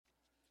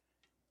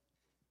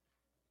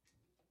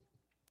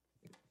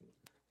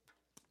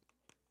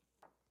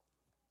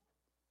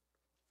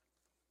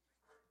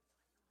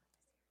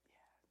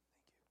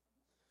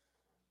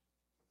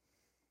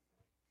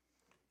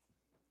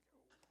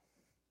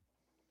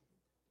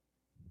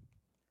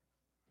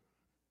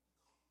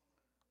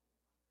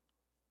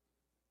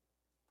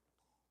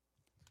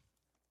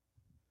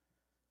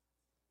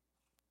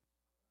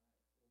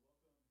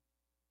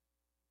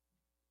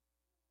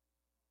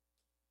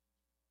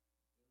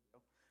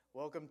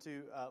Welcome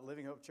to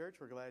Living Hope Church.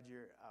 We're glad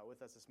you're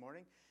with us this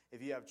morning.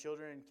 If you have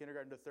children in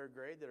kindergarten to third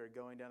grade that are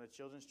going down to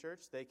Children's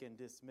Church, they can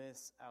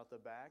dismiss out the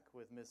back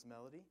with Miss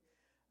Melody.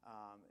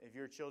 If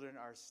your children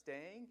are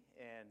staying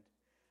and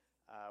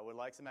would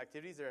like some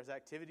activities, there's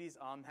activities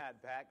on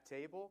that back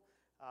table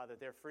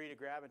that they're free to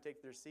grab and take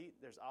to their seat.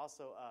 There's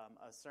also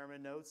a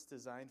sermon notes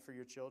designed for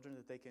your children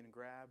that they can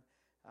grab,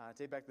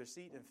 take back to their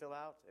seat and fill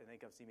out, and they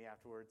come see me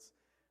afterwards,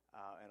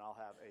 and I'll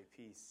have a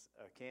piece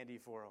of candy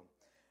for them.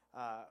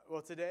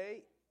 Well,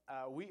 today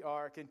we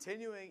are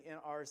continuing in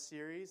our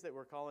series that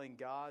we're calling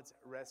God's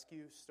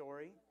Rescue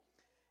Story.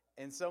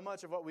 And so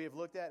much of what we have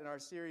looked at in our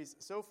series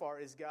so far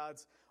is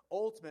God's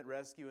ultimate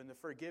rescue and the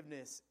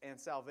forgiveness and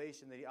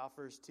salvation that He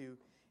offers to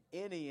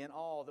any and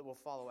all that will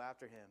follow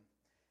after Him.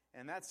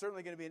 And that's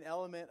certainly going to be an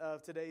element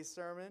of today's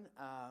sermon.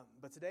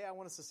 But today I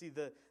want us to see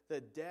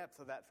the depth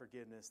of that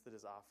forgiveness that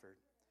is offered.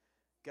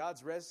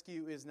 God's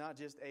rescue is not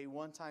just a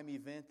one-time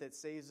event that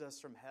saves us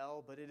from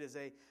hell, but it is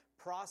a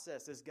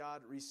process as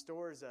God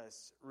restores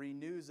us,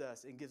 renews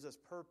us, and gives us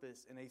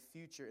purpose and a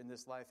future in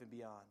this life and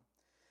beyond.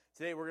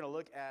 Today we're going to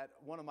look at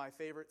one of my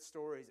favorite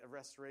stories of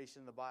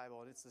restoration in the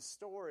Bible, and it's the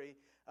story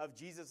of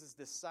Jesus'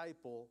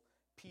 disciple,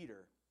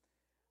 Peter.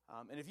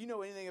 And if you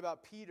know anything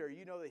about Peter,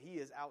 you know that he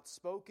is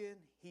outspoken,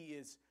 he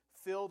is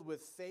filled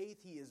with faith,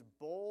 he is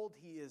bold,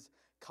 he is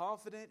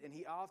confident, and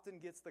he often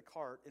gets the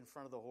cart in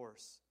front of the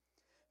horse.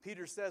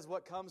 Peter says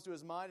what comes to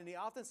his mind, and he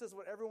often says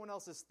what everyone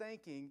else is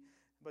thinking,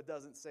 but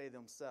doesn't say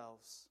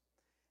themselves.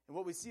 And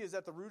what we see is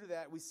at the root of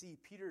that, we see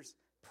Peter's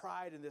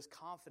pride and this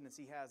confidence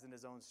he has in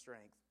his own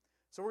strength.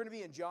 So we're going to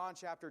be in John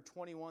chapter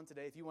 21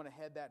 today, if you want to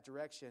head that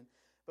direction.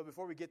 But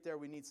before we get there,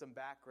 we need some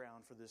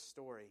background for this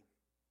story.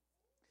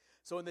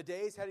 So in the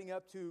days heading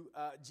up to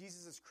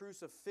Jesus'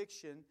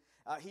 crucifixion,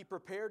 he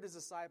prepared his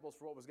disciples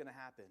for what was going to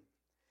happen.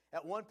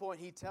 At one point,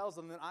 he tells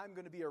them that I'm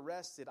going to be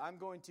arrested. I'm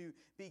going to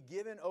be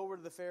given over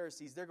to the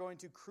Pharisees. They're going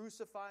to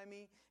crucify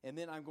me, and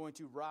then I'm going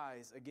to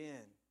rise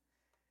again.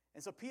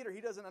 And so Peter,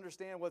 he doesn't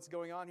understand what's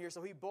going on here,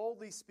 so he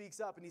boldly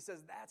speaks up, and he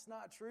says, that's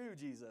not true,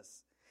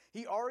 Jesus.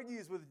 He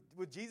argues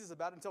with Jesus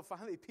about it until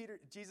finally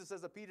Jesus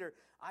says to Peter,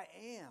 I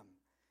am.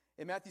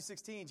 In Matthew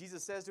 16,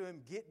 Jesus says to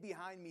him, get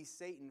behind me,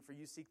 Satan, for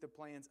you seek the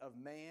plans of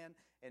man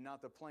and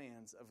not the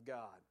plans of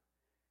God.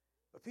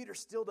 But Peter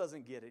still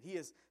doesn't get it. He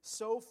is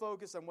so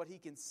focused on what he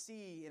can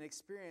see and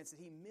experience that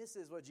he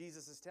misses what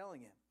Jesus is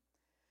telling him.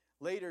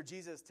 Later,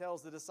 Jesus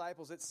tells the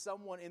disciples that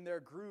someone in their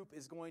group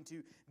is going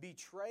to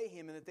betray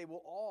him and that they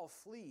will all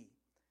flee.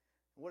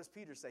 And what does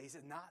Peter say? He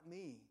says, not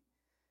me.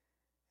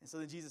 And so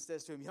then Jesus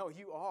says to him,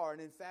 you are, and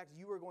in fact,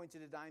 you are going to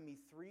deny me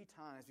 3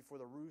 times before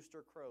the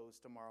rooster crows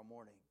tomorrow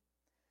morning.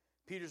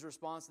 Peter's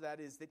response to that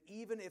is that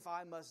even if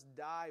I must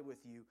die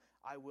with you,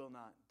 I will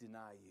not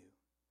deny you.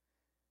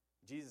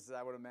 Jesus,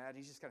 I would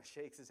imagine, he just kind of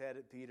shakes his head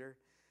at Peter.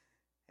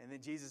 And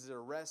then Jesus is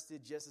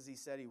arrested just as he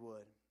said he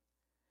would.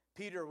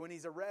 Peter, when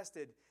Jesus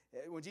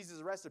is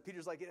arrested,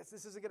 Peter's like,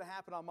 this isn't going to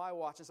happen on my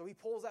watch. And so he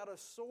pulls out a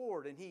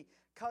sword and he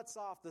cuts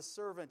off the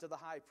servant of the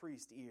high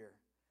priest's ear.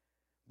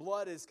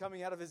 Blood is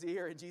coming out of his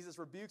ear and Jesus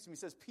rebukes him. He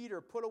says, Peter,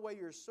 put away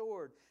your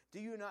sword. Do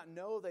you not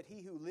know that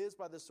he who lives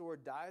by the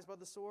sword dies by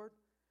the sword?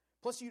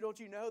 Plus, don't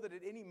you know that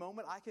at any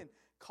moment I can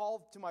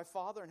call to my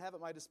Father and have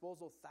at my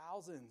disposal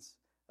thousands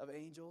of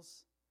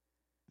angels?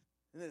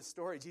 In this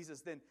story,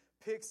 Jesus then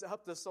picks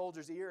up the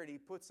soldier's ear and he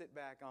puts it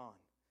back on.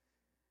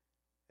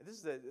 And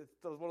this is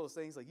one of those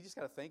things like you just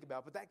got to think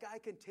about. But that guy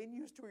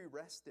continues to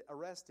arrest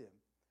him.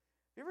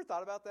 Have you ever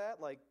thought about that?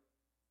 Like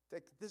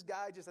this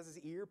guy just has his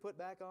ear put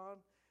back on.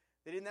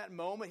 That in that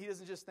moment he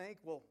doesn't just think,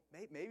 well,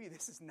 maybe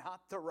this is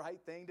not the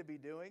right thing to be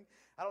doing.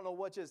 I don't know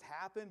what just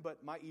happened,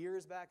 but my ear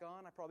is back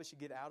on. I probably should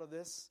get out of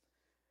this.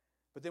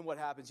 But then what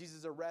happens? Jesus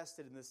is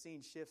arrested and the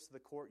scene shifts to the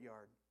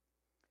courtyard.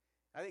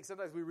 I think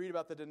sometimes we read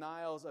about the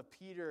denials of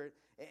Peter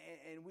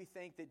and we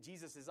think that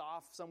Jesus is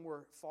off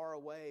somewhere far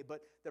away,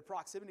 but the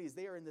proximity is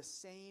they are in the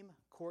same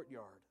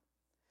courtyard.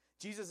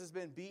 Jesus has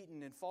been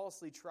beaten and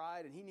falsely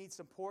tried, and he needs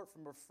support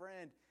from a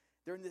friend.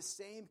 They're in the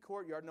same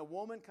courtyard, and a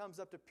woman comes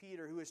up to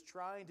Peter who is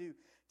trying to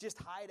just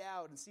hide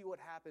out and see what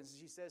happens.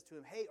 And she says to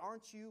him, hey,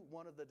 aren't you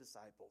one of the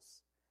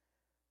disciples?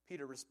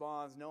 Peter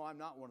responds, no, I'm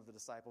not one of the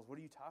disciples. What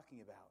are you talking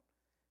about?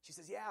 She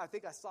says, yeah, I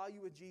think I saw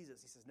you with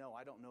Jesus. He says, no,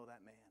 I don't know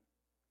that man.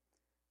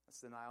 That's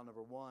denial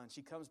number 1.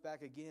 She comes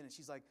back again and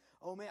she's like,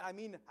 oh man, I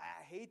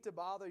hate to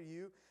bother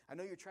you. I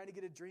know you're trying to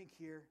get a drink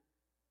here,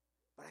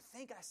 but I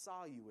think I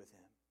saw you with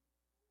him.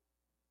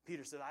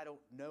 Peter said, I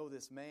don't know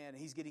this man. And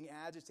he's getting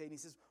agitated. He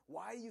says,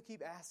 why do you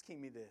keep asking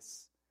me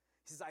this?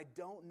 He says, I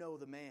don't know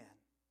the man.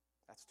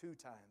 That's 2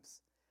 times.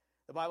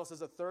 The Bible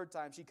says a 3rd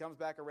time she comes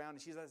back around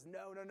and she says,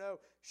 no.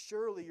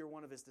 Surely you're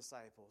one of his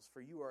disciples,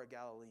 for you are a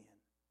Galilean.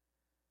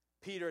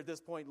 Peter at this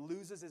point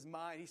loses his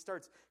mind. He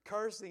starts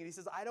cursing and he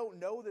says, I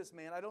don't know this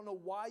man. I don't know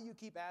why you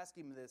keep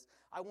asking me this.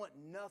 I want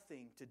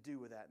nothing to do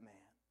with that man.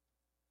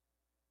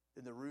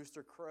 Then the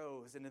rooster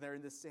crows and they're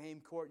in the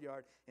same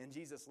courtyard and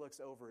Jesus looks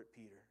over at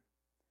Peter.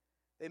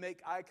 They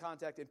make eye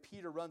contact and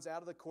Peter runs out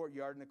of the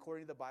courtyard and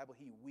according to the Bible,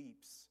 he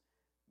weeps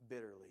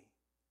bitterly.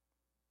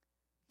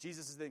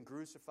 Jesus is then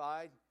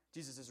crucified.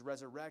 Jesus is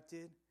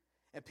resurrected.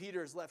 And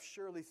Peter is left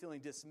surely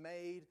feeling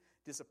dismayed,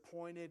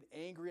 disappointed,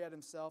 angry at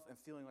himself, and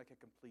feeling like a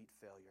complete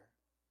failure.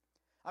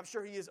 I'm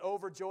sure he is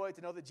overjoyed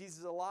to know that Jesus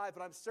is alive,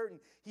 but I'm certain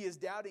he is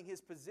doubting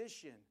his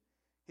position,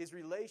 his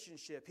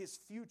relationship, his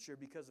future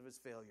because of his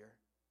failure.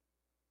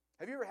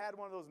 Have you ever had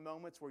one of those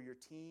moments where your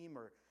team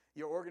or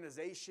your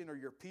organization or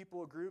your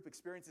people group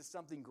experiences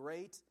something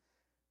great,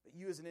 but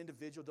you as an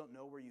individual don't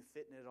know where you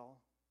fit in it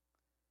all?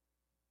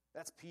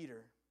 That's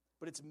Peter.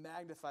 But it's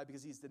magnified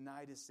because he's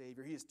denied his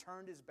Savior. He has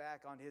turned his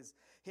back on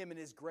him in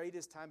his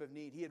greatest time of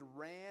need. He had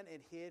ran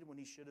and hid when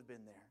he should have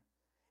been there.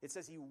 It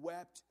says he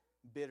wept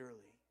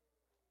bitterly.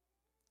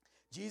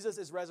 Jesus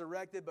is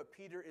resurrected, but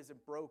Peter is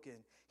broken.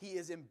 He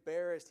is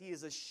embarrassed. He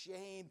is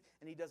ashamed,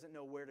 and he doesn't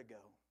know where to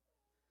go.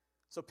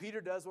 So Peter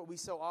does what we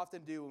so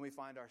often do when we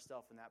find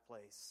ourselves in that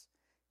place.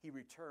 He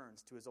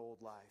returns to his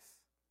old life.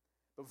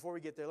 But before we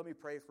get there, let me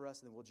pray for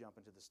us, and then we'll jump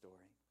into the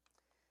story.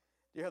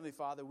 Dear Heavenly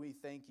Father, we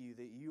thank you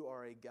that you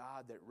are a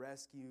God that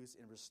rescues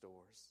and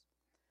restores.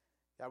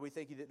 God, we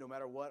thank you that no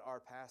matter what our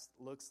past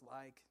looks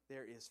like,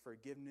 there is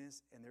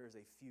forgiveness and there is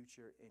a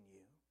future in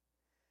you.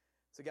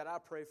 So God, I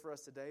pray for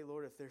us today,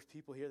 Lord, if there's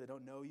people here that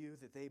don't know you,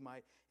 that they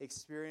might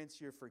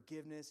experience your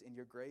forgiveness and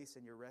your grace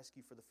and your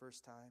rescue for the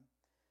first time.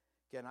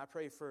 Again, I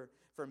pray for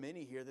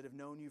many here that have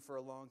known you for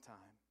a long time.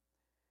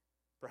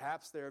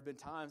 Perhaps there have been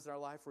times in our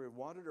life where we've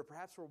wandered, or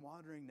perhaps we're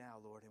wandering now,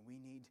 Lord, and we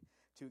need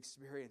to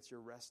experience your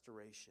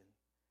restoration.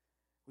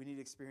 We need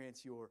to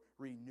experience your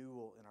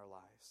renewal in our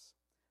lives.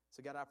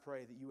 So God, I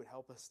pray that you would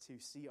help us to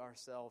see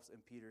ourselves in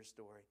Peter's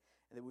story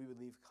and that we would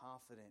leave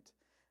confident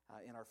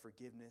in our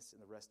forgiveness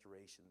and the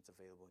restoration that's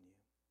available in you.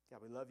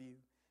 God, we love you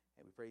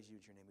and we praise you.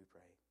 In your name we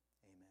pray.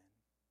 Amen.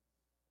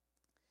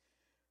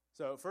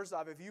 So first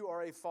off, if you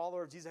are a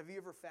follower of Jesus, have you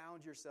ever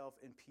found yourself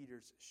in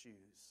Peter's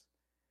shoes?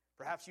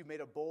 Perhaps you made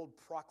a bold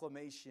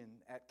proclamation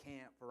at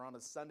camp or on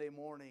a Sunday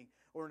morning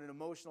or in an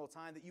emotional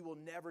time that you will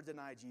never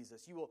deny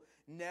Jesus. You will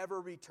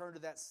never return to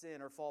that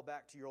sin or fall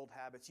back to your old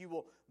habits. You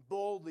will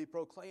boldly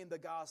proclaim the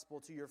gospel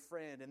to your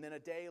friend, and then a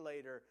day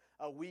later,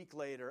 a week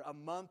later, a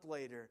month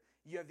later,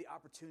 you have the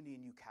opportunity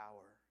and you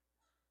cower.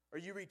 Or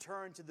you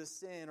return to the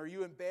sin, or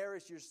you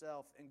embarrass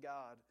yourself and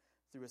God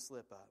through a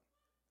slip-up.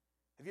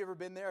 Have you ever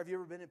been there? Have you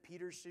ever been in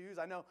Peter's shoes?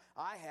 I know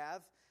I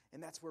have,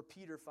 and that's where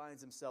Peter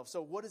finds himself.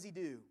 So what does he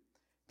do?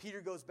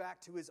 Peter goes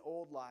back to his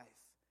old life.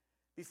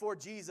 Before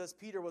Jesus,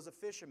 Peter was a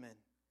fisherman.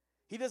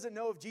 He doesn't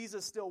know if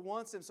Jesus still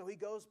wants him, so he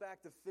goes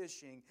back to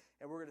fishing,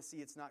 and we're going to see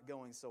it's not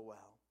going so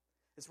well.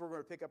 This is where we're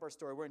going to pick up our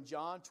story. We're in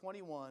John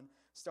 21,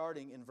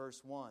 starting in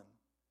verse 1.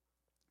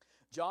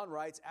 John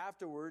writes,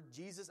 afterward,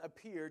 Jesus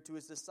appeared to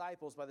his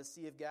disciples by the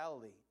Sea of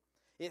Galilee.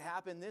 It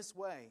happened this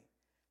way.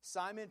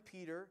 Simon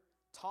Peter,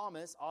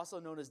 Thomas, also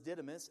known as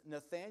Didymus,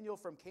 Nathanael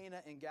from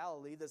Cana in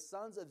Galilee, the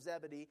sons of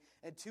Zebedee,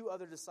 and two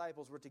other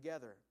disciples were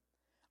together.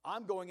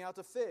 I'm going out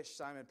to fish,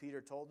 Simon Peter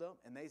told them,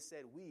 and they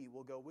said, we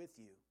will go with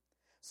you.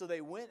 So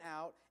they went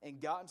out and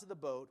got into the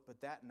boat,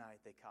 but that night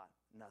they caught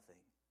nothing.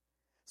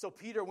 So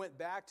Peter went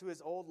back to his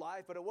old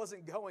life, but it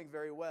wasn't going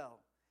very well.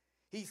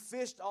 He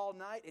fished all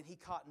night and he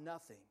caught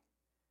nothing.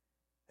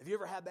 Have you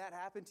ever had that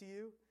happen to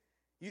you?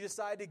 You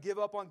decide to give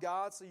up on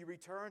God, so you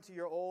return to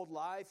your old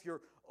life,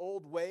 your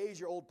old ways,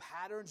 your old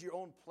patterns, your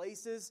own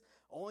places,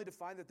 only to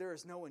find that there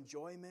is no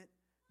enjoyment,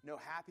 no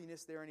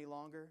happiness there any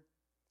longer.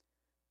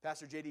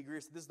 Pastor J.D.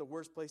 Greer said this is the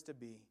worst place to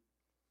be.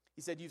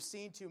 He said, you've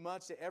seen too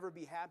much to ever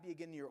be happy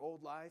again in your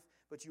old life,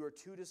 but you are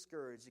too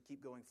discouraged to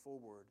keep going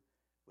forward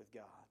with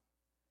God.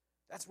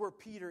 That's where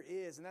Peter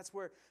is, and that's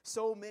where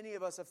so many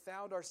of us have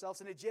found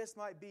ourselves, and it just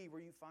might be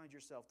where you find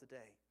yourself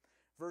today.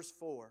 Verse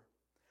 4,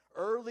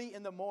 early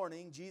in the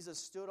morning, Jesus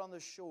stood on the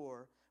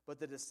shore, but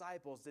the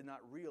disciples did not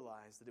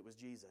realize that it was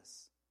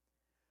Jesus.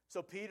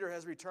 So Peter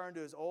has returned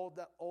to his old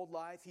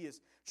life. He is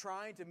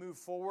trying to move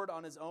forward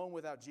on his own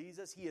without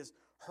Jesus. He is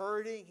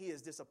hurting, he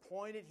is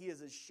disappointed, he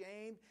is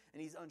ashamed,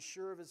 and he's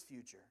unsure of his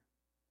future.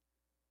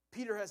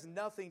 Peter has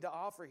nothing to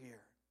offer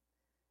here.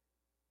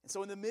 And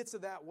so in the midst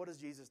of that, what does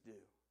Jesus do?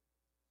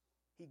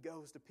 He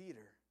goes to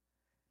Peter.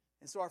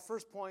 And so our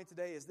first point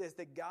today is this,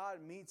 that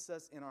God meets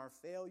us in our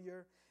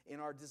failure, in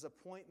our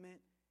disappointment,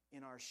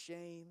 in our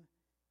shame,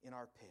 in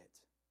our pit.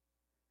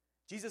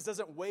 Jesus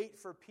doesn't wait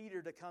for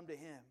Peter to come to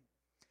him.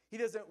 He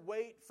doesn't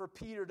wait for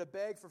Peter to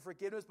beg for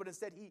forgiveness, but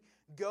instead he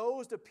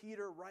goes to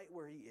Peter right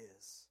where he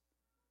is.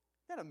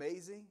 Isn't that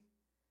amazing?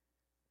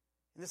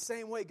 In the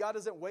same way, God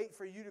doesn't wait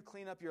for you to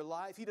clean up your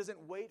life. He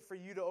doesn't wait for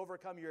you to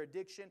overcome your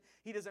addiction.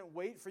 He doesn't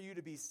wait for you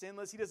to be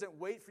sinless. He doesn't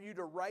wait for you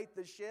to right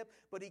the ship,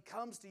 but he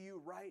comes to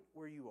you right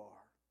where you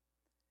are.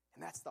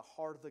 And that's the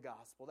heart of the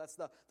gospel. That's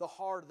the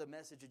heart of the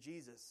message of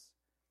Jesus.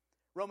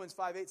 Romans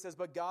 5:8 says,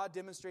 but God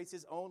demonstrates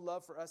his own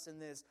love for us in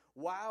this.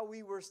 While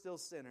we were still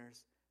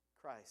sinners,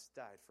 Christ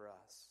died for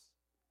us.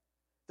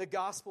 The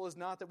gospel is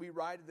not that we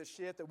righted the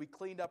ship, that we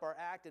cleaned up our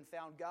act and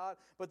found God,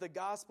 but the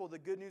gospel, the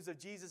good news of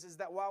Jesus, is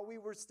that while we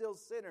were still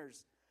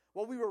sinners,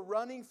 while we were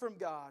running from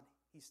God,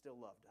 he still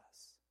loved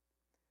us.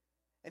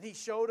 And he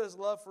showed his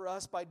love for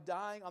us by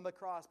dying on the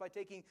cross, by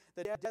taking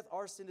the death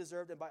our sin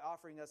deserved, and by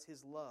offering us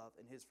his love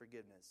and his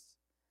forgiveness.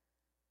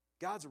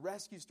 God's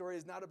rescue story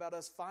is not about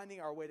us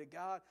finding our way to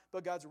God,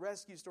 but God's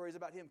rescue story is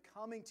about him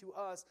coming to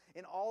us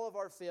in all of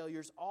our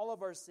failures, all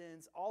of our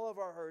sins, all of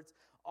our hurts,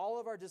 all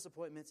of our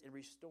disappointments, and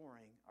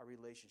restoring our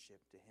relationship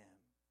to him.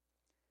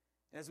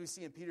 And as we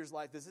see in Peter's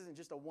life, this isn't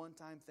just a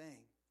one-time thing,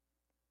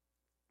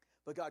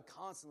 but God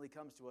constantly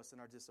comes to us in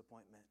our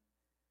disappointment.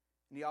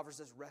 And he offers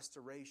us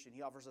restoration.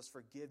 He offers us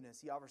forgiveness.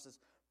 He offers us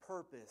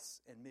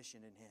purpose and mission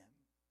in him.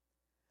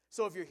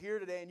 So if you're here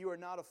today and you are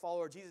not a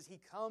follower of Jesus, he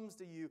comes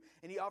to you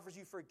and he offers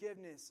you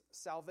forgiveness,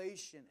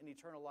 salvation, and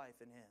eternal life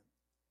in him.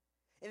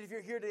 And if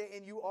you're here today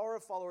and you are a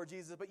follower of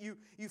Jesus, but you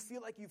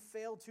feel like you've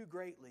failed too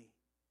greatly,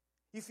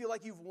 you feel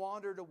like you've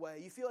wandered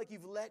away, you feel like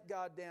you've let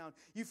God down,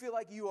 you feel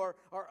like you are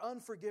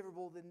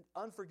unforgivable,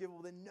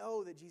 then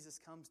know that Jesus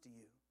comes to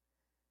you,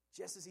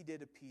 just as he did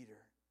to Peter.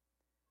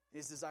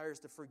 His desire is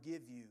to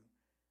forgive you,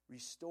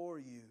 restore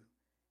you,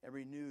 and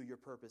renew your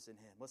purpose in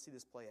him. Let's see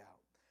this play out.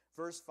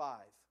 Verse 5.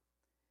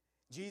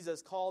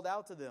 Jesus called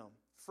out to them,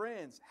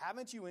 "Friends,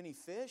 haven't you any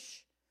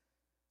fish?"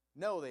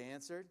 "No," they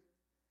answered.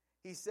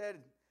 He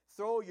said,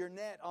 "Throw your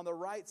net on the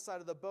right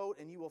side of the boat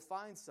and you will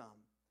find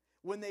some."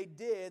 When they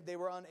did, they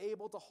were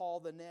unable to haul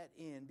the net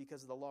in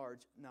because of the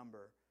large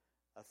number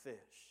of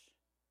fish.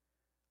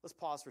 Let's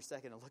pause for a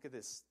second and look at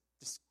this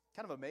just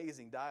kind of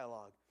amazing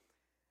dialogue.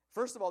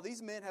 First of all,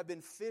 these men have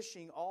been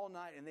fishing all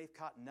night and they've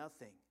caught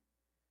nothing.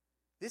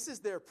 This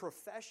is their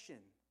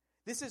profession.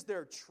 This is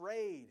their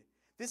trade.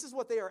 This is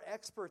what they are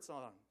experts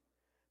on.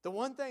 The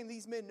one thing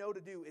these men know to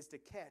do is to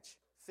catch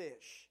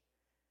fish.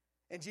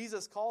 And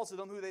Jesus calls to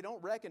them who they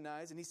don't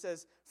recognize, and he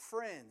says,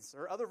 friends,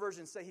 or other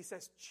versions say he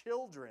says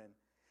children.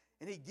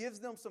 And he gives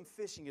them some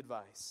fishing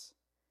advice.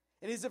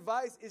 And his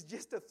advice is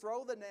just to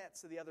throw the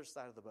nets to the other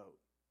side of the boat.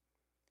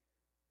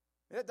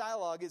 And that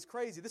dialogue is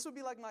crazy. This would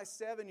be like my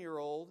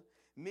 7-year-old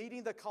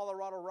meeting the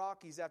Colorado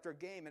Rockies after a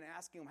game and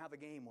asking them how the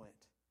game went.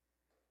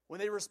 When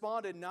they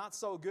responded, "Not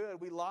so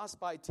good, we lost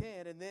by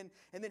 10, and then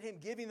him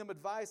giving them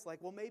advice like,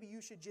 "Well, maybe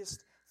you should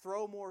just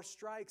throw more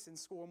strikes and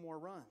score more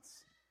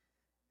runs."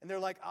 And they're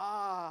like,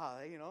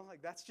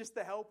 like that's just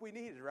the help we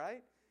needed,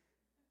 right?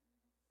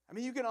 I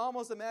mean, you can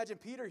almost imagine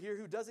Peter here,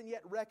 who doesn't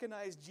yet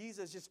recognize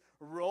Jesus, just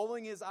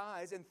rolling his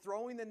eyes and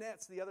throwing the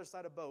nets to the other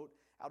side of the boat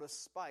out of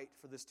spite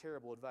for this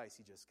terrible advice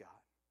he just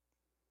got.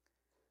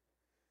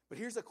 But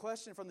here's a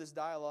question from this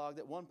dialogue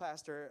that one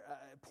pastor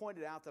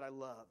pointed out that I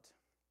loved.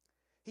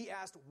 He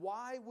asked,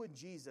 why would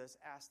Jesus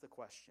ask the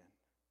question?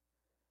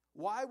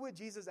 Why would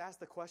Jesus ask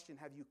the question,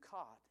 "Have you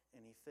caught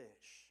any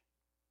fish?"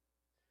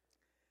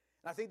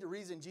 And I think the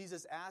reason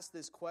Jesus asked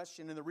this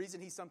question and the reason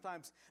he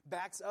sometimes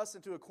backs us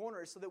into a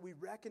corner is so that we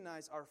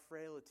recognize our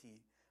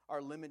frailty,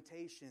 our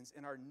limitations,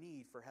 and our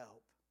need for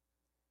help.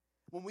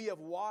 When we have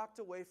walked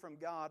away from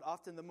God,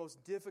 often the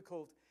most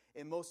difficult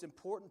and most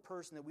important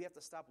person that we have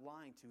to stop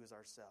lying to is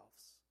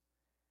ourselves.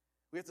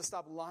 We have to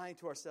stop lying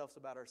to ourselves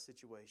about our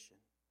situation.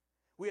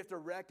 We have to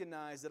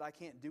recognize that I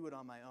can't do it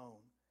on my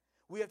own.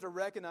 We have to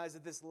recognize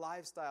that this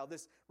lifestyle,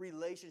 this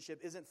relationship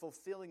isn't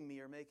fulfilling me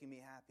or making me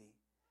happy.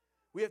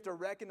 We have to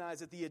recognize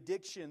that the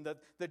addiction,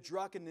 the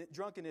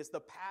drunkenness,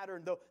 the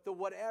pattern, the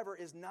whatever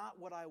is not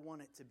what I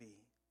want it to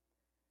be.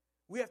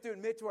 We have to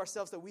admit to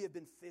ourselves that we have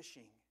been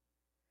fishing.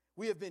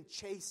 We have been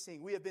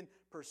chasing. We have been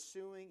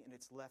pursuing, and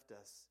it's left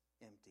us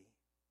empty.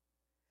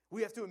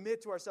 We have to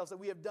admit to ourselves that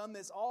we have done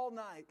this all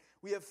night.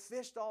 We have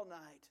fished all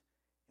night,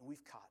 and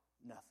we've caught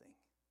nothing.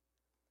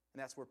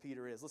 And that's where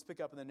Peter is. Let's pick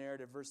up in the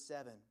narrative, verse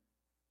 7.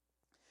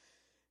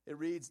 It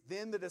reads,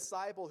 "Then the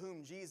disciple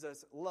whom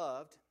Jesus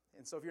loved,"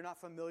 and so if you're not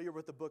familiar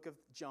with the book of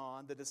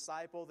John, the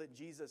disciple that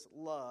Jesus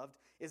loved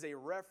is a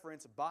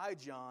reference by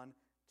John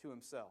to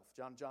himself.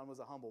 John was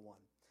a humble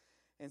one.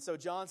 And so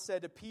John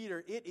said to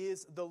Peter, "It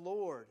is the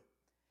Lord."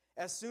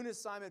 As soon as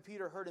Simon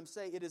Peter heard him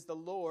say, "It is the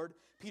Lord,"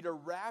 Peter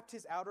wrapped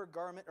his outer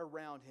garment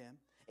around him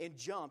and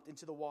jumped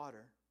into the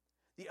water.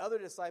 The other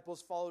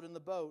disciples followed in the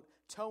boat,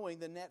 towing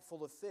the net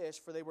full of fish,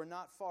 for they were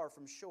not far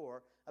from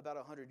shore, about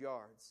 100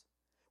 yards.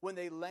 When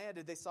they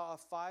landed, they saw a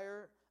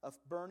fire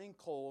of burning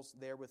coals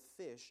there with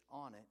fish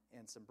on it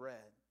and some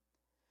bread.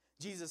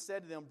 Jesus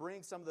said to them,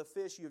 "Bring some of the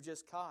fish you have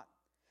just caught."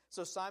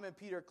 So Simon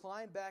Peter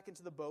climbed back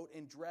into the boat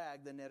and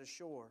dragged the net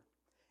ashore.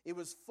 It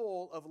was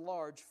full of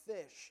large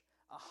fish,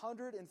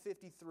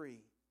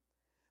 153.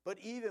 But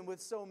even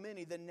with so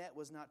many, the net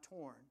was not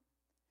torn.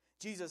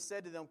 Jesus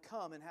said to them,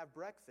 "Come and have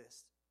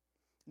breakfast."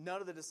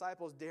 None of the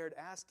disciples dared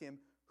ask him,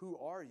 "Who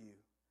are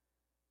you?"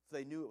 For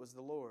they knew it was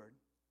the Lord.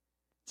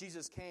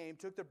 Jesus came,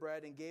 took the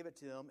bread, and gave it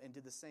to them, and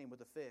did the same with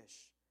the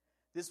fish.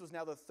 This was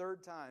now the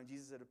third time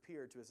Jesus had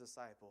appeared to his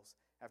disciples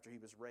after he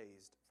was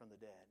raised from the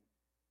dead.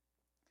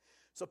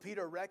 So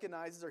Peter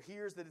recognizes or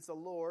hears that it's the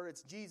Lord,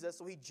 it's Jesus,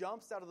 so he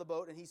jumps out of the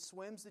boat and he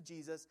swims to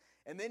Jesus,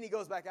 and then he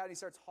goes back out and he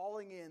starts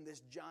hauling in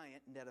this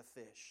giant net of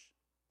fish.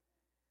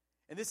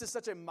 And this is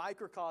such a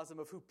microcosm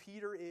of who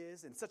Peter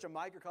is, and such a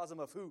microcosm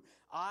of who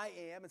I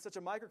am, and such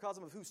a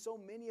microcosm of who so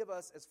many of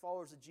us as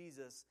followers of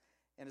Jesus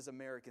and as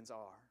Americans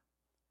are.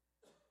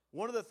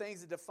 One of the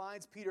things that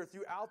defines Peter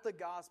throughout the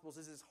Gospels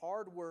is his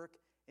hard work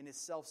and his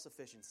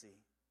self-sufficiency.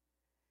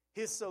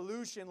 His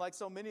solution, like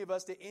so many of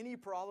us, to any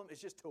problem is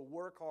just to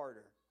work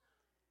harder.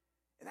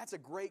 And that's a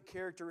great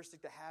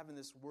characteristic to have in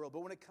this world.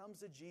 But when it comes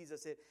to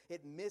Jesus,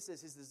 it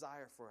misses his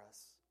desire for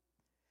us.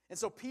 And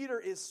so Peter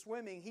is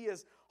swimming. He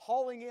is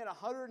hauling in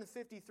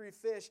 153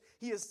 fish.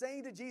 He is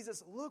saying to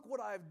Jesus, look what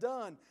I've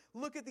done.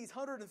 Look at these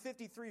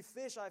 153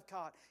 fish I've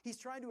caught. He's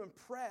trying to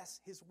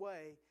impress his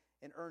way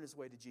and earn his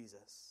way to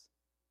Jesus.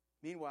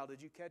 Meanwhile,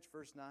 did you catch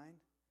verse 9?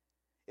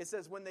 It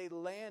says, when they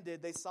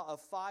landed, they saw a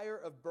fire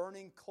of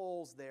burning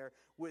coals there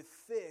with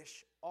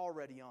fish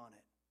already on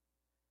it.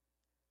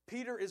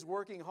 Peter is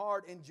working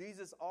hard, and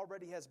Jesus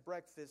already has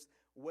breakfast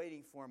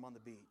waiting for him on the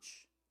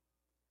beach.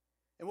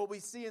 And what we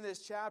see in this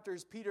chapter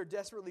is Peter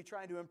desperately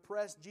trying to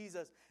impress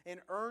Jesus and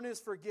earn his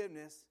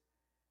forgiveness.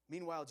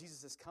 Meanwhile,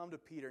 Jesus has come to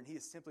Peter, and he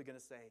is simply going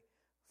to say,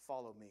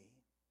 follow me.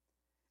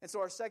 And so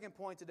our second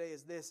point today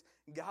is this: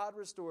 God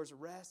restores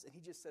rest, and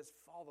he just says,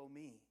 follow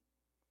me.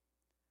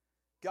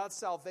 God's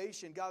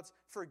salvation, God's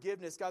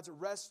forgiveness, God's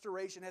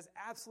restoration has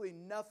absolutely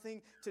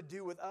nothing to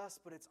do with us,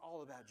 but it's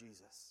all about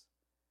Jesus.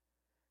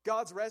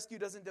 God's rescue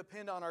doesn't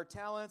depend on our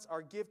talents,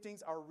 our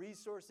giftings, our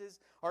resources,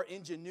 our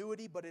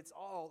ingenuity, but it's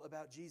all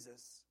about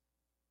Jesus.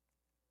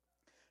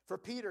 For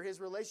Peter,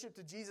 his relationship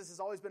to Jesus has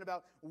always been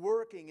about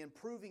working and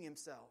proving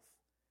himself.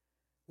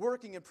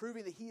 Working and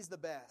proving that he's the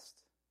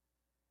best.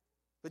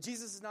 But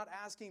Jesus is not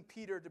asking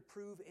Peter to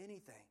prove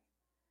anything.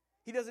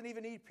 He doesn't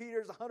even need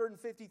Peter's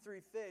 153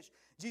 fish.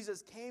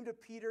 Jesus came to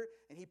Peter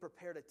and he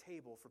prepared a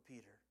table for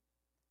Peter.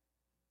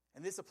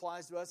 And this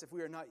applies to us if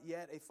we are not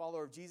yet a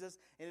follower of Jesus,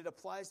 and it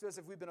applies to us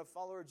if we've been a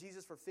follower of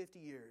Jesus for 50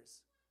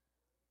 years.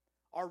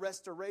 Our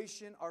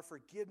restoration, our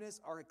forgiveness,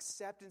 our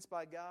acceptance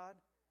by God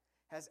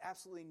has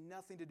absolutely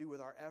nothing to do with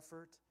our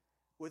effort,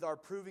 with our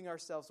proving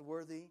ourselves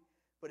worthy,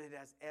 but it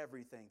has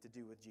everything to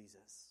do with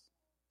Jesus.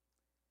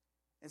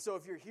 And so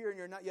if you're here and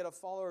you're not yet a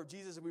follower of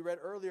Jesus, as we read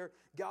earlier,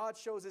 God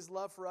shows his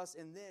love for us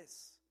in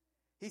this.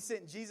 He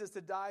sent Jesus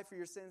to die for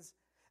your sins,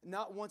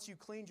 not once you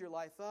cleaned your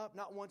life up,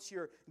 not once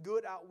your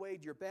good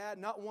outweighed your bad,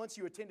 not once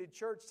you attended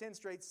church 10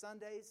 straight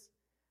Sundays,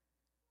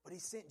 but he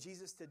sent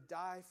Jesus to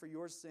die for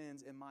your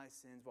sins and my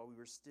sins while we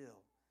were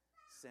still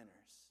sinners.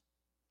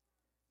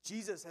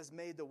 Jesus has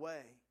made the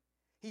way.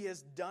 He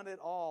has done it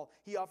all.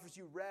 He offers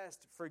you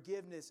rest,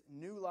 forgiveness,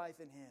 new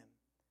life in him,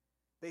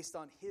 based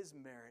on his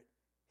merit,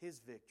 his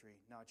victory,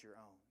 not your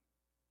own.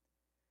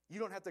 You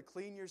don't have to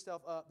clean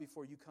yourself up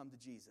before you come to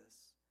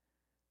Jesus.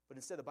 But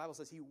instead, the Bible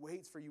says he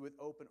waits for you with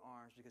open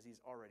arms because he's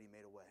already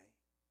made a way.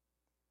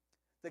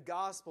 The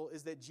gospel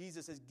is that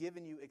Jesus has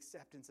given you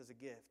acceptance as a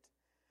gift.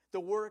 The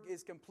work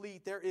is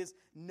complete. There is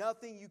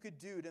nothing you could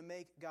do to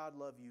make God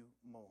love you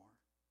more.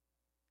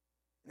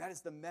 And that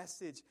is the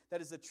message,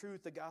 that is the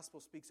truth the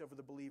gospel speaks over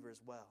the believer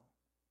as well.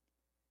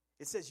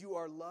 It says you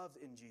are loved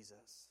in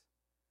Jesus.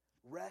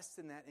 Rest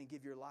in that and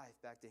give your life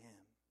back to him.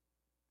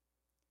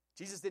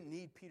 Jesus didn't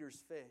need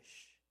Peter's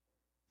fish.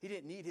 He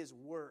didn't need his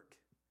work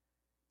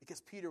because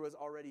Peter was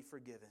already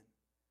forgiven.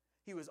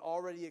 He was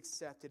already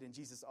accepted, and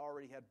Jesus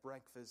already had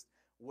breakfast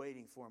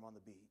waiting for him on the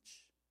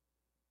beach.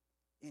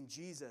 In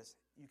Jesus,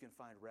 you can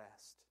find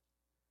rest.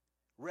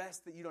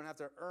 Rest that you don't have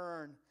to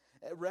earn.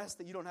 Rest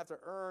that you don't have to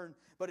earn,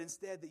 but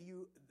instead that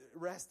you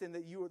rest in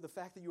the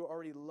fact that you are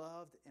already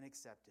loved and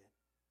accepted.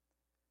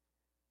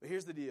 But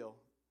here's the deal.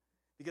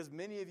 Because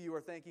many of you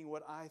are thinking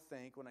what I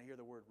think when I hear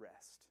the word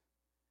rest.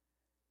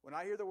 When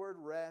I hear the word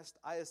rest,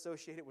 I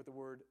associate it with the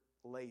word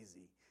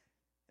lazy.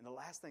 And the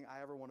last thing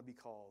I ever want to be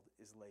called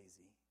is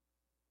lazy.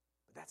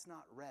 But that's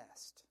not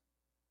rest.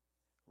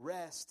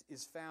 Rest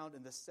is found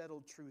in the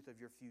settled truth of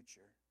your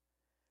future.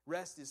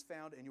 Rest is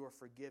found in your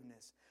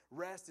forgiveness.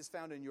 Rest is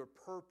found in your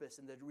purpose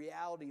and the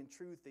reality and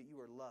truth that you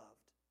are loved.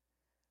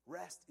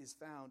 Rest is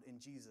found in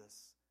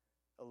Jesus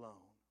alone.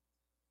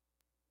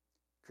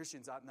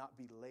 Christians ought not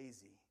be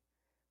lazy,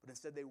 but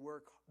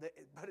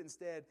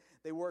instead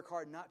they work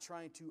hard not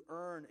trying to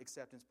earn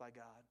acceptance by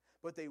God,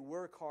 but they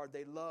work hard,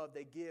 they love,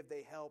 they give,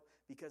 they help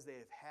because they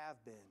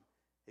have been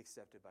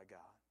accepted by God.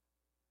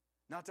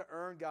 Not to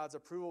earn God's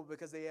approval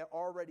because they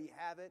already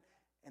have it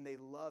and they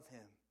love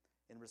him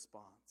in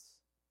response.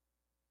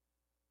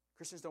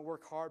 Christians don't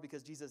work hard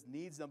because Jesus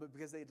needs them, but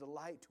because they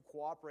delight to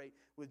cooperate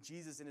with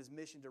Jesus in his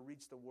mission to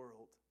reach the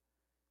world.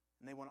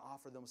 And they want to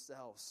offer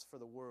themselves for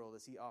the world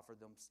as he offered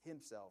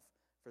himself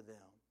for them.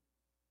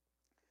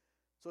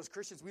 So as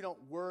Christians, we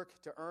don't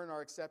work to earn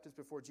our acceptance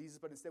before Jesus,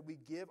 but instead we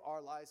give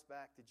our lives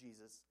back to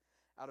Jesus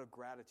out of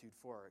gratitude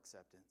for our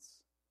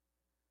acceptance.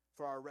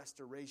 For our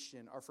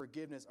restoration, our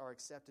forgiveness, our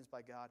acceptance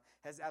by God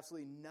has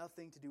absolutely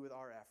nothing to do with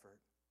our effort,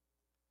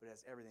 but it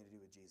has everything to do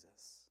with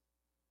Jesus.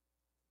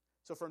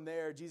 So from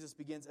there, Jesus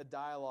begins a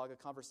dialogue, a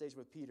conversation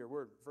with Peter.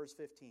 We're verse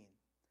 15.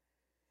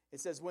 It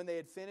says, when they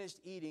had finished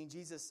eating,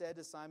 Jesus said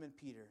to Simon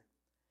Peter,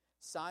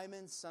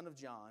 Simon, son of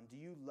John, do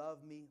you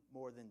love me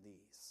more than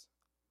these?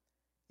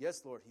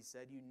 Yes, Lord, he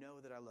said, you know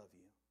that I love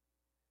you.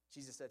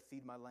 Jesus said,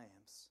 feed my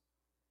lambs.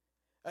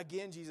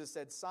 Again, Jesus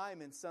said,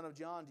 Simon, son of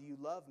John, do you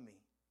love me?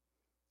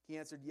 He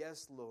answered,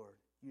 yes, Lord,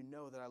 You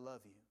know that I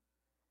love you."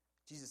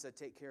 Jesus said,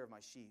 "Take care of my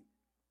sheep."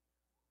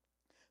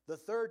 The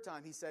third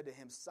time he said to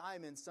him,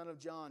 "Simon, son of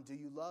John, do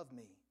you love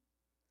me?"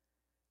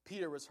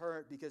 Peter was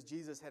hurt because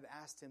Jesus had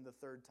asked him the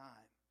third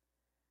time,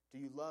 "Do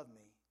you love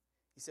me?"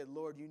 He said,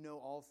 "Lord, you know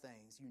all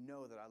things. You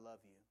know that I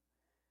love you."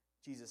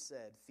 Jesus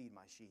said, "Feed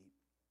my sheep."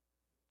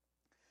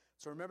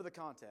 So remember the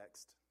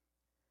context.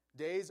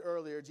 Days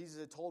earlier, Jesus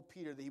had told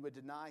Peter that he would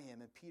deny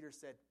him, and Peter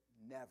said,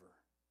 "Never."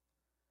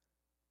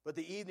 But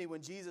the evening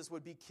when Jesus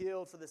would be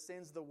killed for the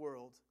sins of the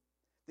world,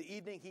 the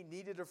evening he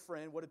needed a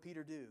friend, what did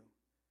Peter do?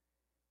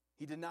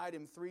 He denied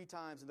him 3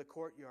 times in the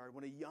courtyard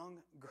when a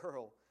young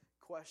girl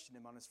questioned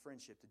him on his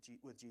friendship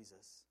with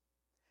Jesus.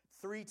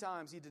 3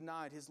 times he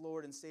denied his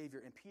Lord and Savior,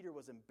 and Peter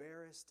was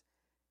embarrassed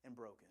and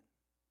broken.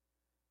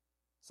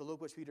 So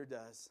look what Peter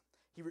does.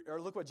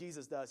 Look what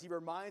Jesus does. He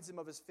reminds him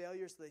of his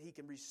failure so that he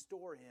can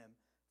restore him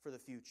for the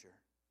future.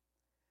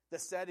 The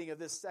setting of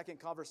this second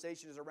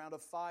conversation is around a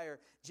fire,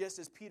 just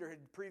as Peter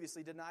had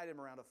previously denied him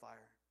around a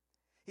fire.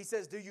 He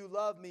says, "Do you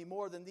love me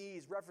more than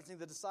these?" referencing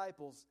the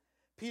disciples.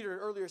 Peter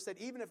earlier said,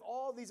 "Even if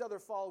all these other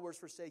followers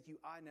forsake you,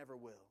 I never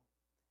will."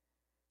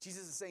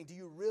 Jesus is saying, "Do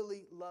you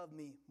really love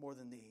me more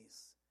than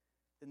these,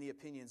 than the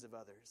opinions of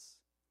others?"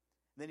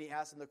 And then he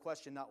asks him the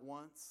question not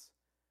once,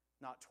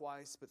 not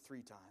twice, but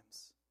 3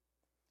 times.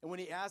 And when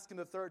he asks him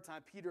the third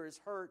time, Peter is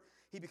hurt.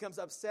 He becomes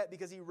upset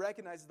because he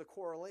recognizes the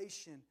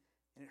correlation,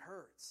 and it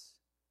hurts.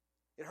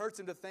 It hurts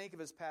him to think of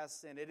his past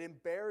sin. It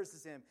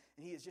embarrasses him,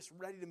 and he is just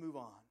ready to move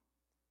on.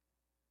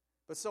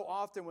 But so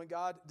often when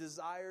God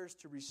desires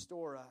to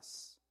restore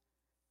us,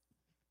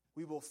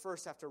 we will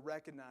first have to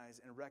recognize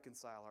and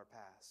reconcile our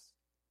past.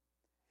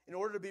 In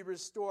order to be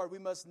restored, we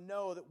must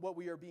know that what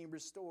we are being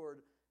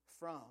restored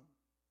from.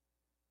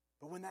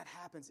 But when that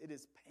happens, it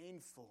is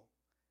painful,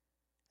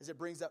 as it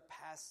brings up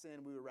past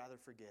sin we would rather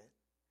forget.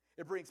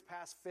 It brings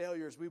past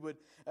failures we would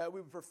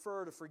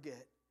prefer to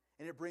forget.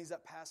 And it brings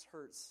up past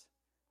hurts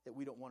that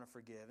we don't want to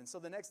forgive. And so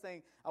the next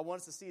thing I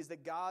want us to see is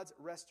that God's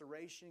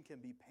restoration can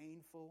be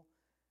painful,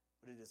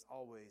 but it is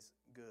always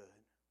good.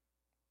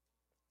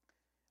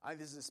 I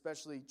think this is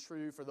especially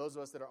true for those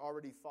of us that are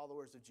already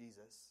followers of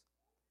Jesus.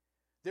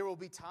 There will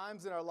be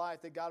times in our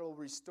life that God will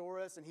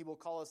restore us and He will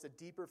call us to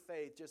deeper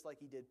faith, just like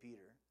He did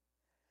Peter.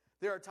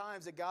 There are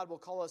times that God will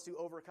call us to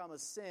overcome a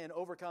sin,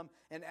 overcome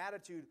an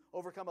attitude,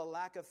 overcome a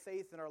lack of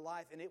faith in our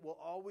life, and it will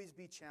always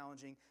be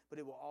challenging, but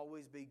it will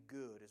always be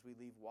good as we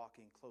leave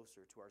walking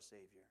closer to our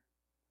Savior.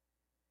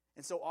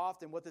 And so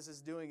often what this is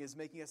doing is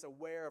making us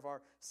aware of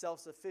our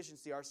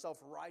self-sufficiency, our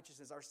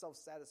self-righteousness, our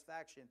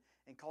self-satisfaction,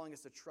 and calling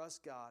us to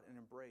trust God and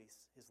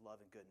embrace His love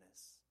and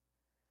goodness.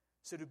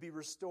 So to be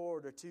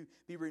restored or to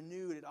be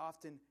renewed, it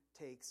often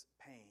takes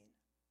pain.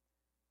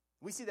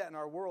 We see that in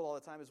our world all the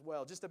time as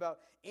well. Just about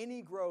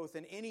any growth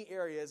in any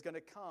area is going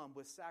to come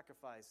with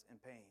sacrifice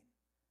and pain.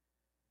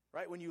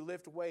 Right? When you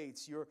lift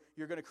weights, you're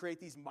going to create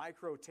these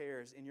micro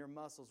tears in your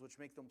muscles, which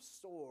make them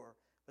sore,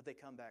 but they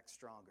come back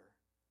stronger.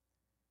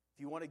 If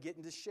you want to get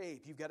into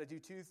shape, you've got to do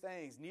 2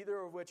 things, neither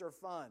of which are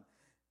fun,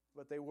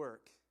 but they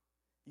work.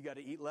 You got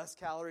to eat less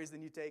calories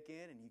than you take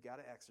in, and you got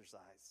to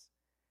exercise.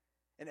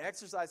 And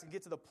exercise can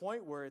get to the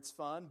point where it's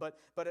fun, but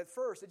at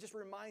first, it just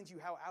reminds you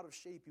how out of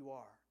shape you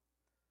are.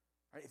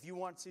 Right? If you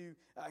want to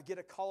get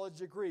a college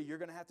degree, you're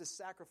going to have to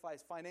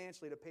sacrifice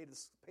financially to pay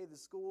the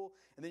school,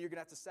 and then you're going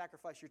to have to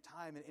sacrifice your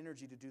time and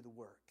energy to do the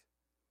work.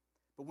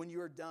 But when you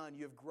are done,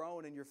 you have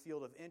grown in your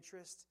field of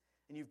interest,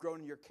 and you've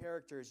grown in your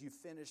character as you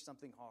finish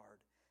something hard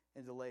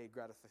and delayed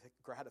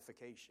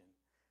gratification.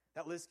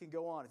 That list can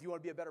go on. If you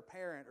want to be a better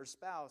parent or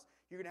spouse,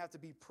 you're going to have to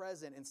be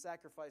present and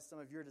sacrifice some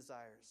of your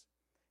desires.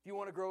 If you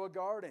want to grow a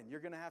garden, you're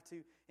going to have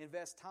to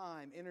invest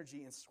time,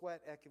 energy, and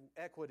sweat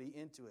equity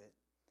into it.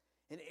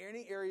 In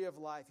any area of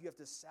life, you have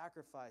to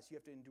sacrifice, you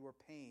have to endure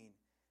pain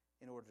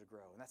in order to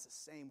grow. And that's the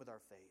same with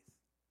our faith.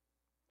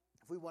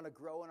 If we want to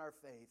grow in our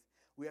faith,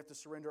 we have to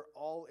surrender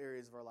all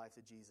areas of our life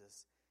to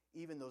Jesus,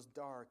 even those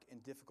dark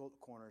and difficult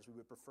corners we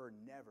would prefer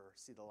never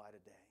see the light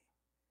of day.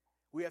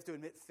 We have to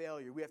admit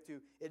failure. We have to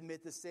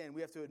admit the sin.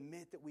 We have to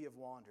admit that we have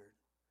wandered,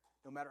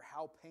 no matter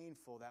how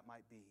painful that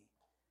might be,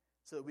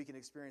 so that we can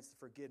experience the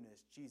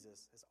forgiveness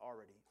Jesus has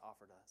already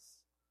offered us.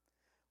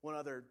 One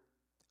other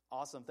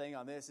awesome thing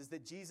on this is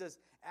that Jesus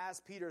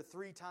asked Peter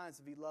 3 times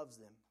if he loves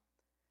them.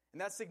 And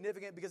that's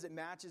significant because it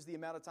matches the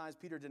amount of times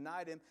Peter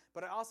denied him,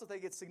 but I also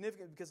think it's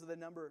significant because of the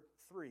number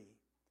 3.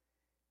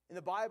 In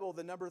the Bible,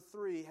 the number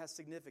 3 has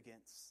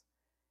significance.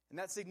 And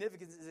that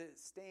significance is it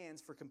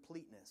stands for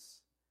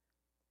completeness.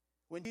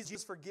 When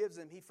Jesus forgives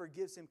him, He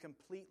forgives him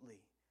completely.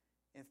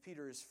 And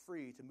Peter is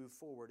free to move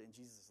forward in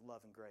Jesus'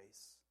 love and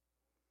grace.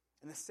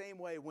 In the same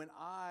way, when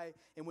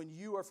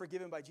you are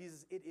forgiven by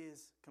Jesus, it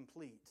is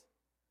complete.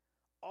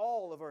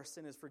 All of our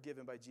sin is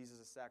forgiven by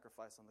Jesus'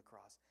 sacrifice on the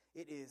cross.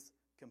 It is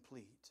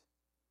complete.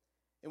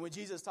 And when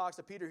Jesus talks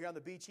to Peter here on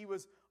the beach, he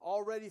was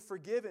already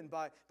forgiven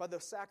by the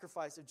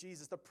sacrifice of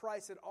Jesus. The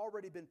price had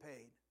already been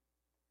paid.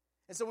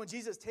 And so when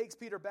Jesus takes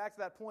Peter back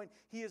to that point,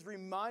 He is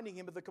reminding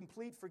him of the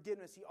complete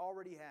forgiveness he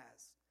already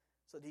has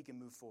so that he can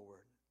move forward.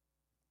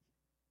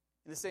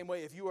 In the same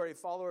way, if you are a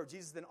follower of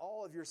Jesus, then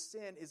all of your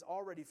sin is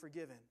already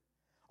forgiven.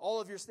 All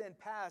of your sin,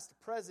 past,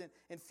 present,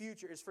 and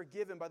future, is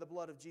forgiven by the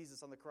blood of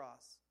Jesus on the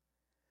cross.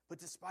 But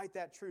despite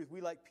that truth,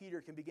 we, like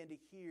Peter, can begin to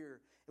hear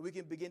and we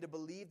can begin to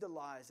believe the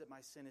lies that my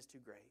sin is too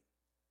great.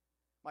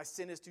 My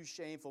sin is too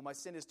shameful. My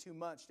sin is too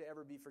much to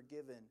ever be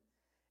forgiven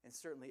and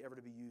certainly ever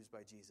to be used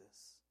by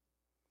Jesus.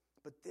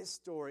 But this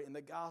story in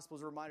the gospel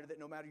is a reminder that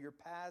no matter your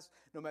past,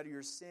 no matter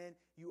your sin,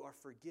 you are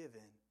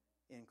forgiven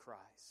in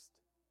Christ.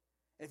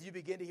 And if you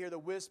begin to hear the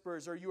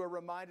whispers or you are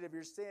reminded of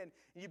your sin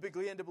and you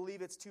begin to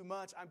believe it's too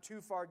much, I'm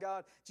too far,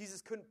 God,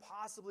 Jesus couldn't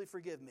possibly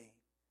forgive me.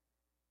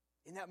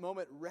 In that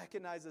moment,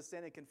 recognize the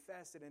sin and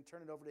confess it and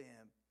turn it over to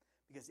Him,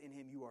 because in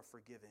Him you are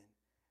forgiven.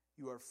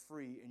 You are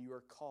free and you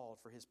are called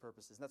for His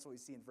purposes. And that's what we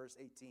see in verse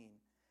 18.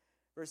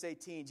 Verse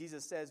 18,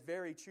 Jesus says,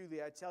 "Very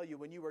truly I tell you,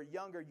 when you were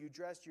younger, you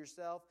dressed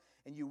yourself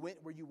and you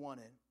went where you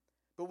wanted.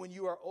 But when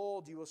you are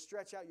old, you will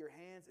stretch out your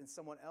hands and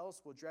someone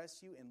else will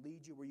dress you and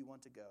lead you where you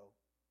want to go,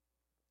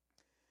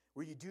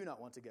 where you do not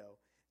want to go."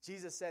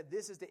 Jesus said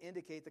this is to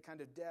indicate the kind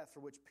of death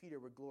for which Peter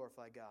would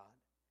glorify God.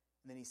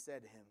 And then He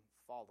said to him,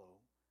 "Follow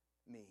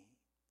me."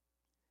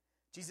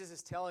 Jesus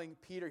is telling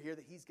Peter here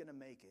that he's going to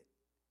make it.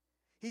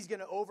 He's going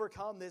to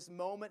overcome this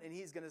moment and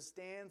he's going to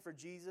stand for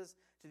Jesus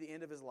to the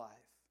end of his life.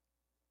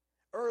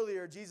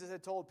 Earlier, Jesus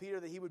had told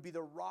Peter that he would be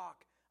the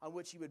rock on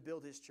which he would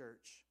build his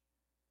church.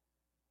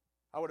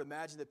 I would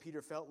imagine that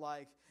Peter felt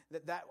like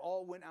that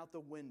all went out the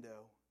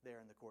window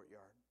there in the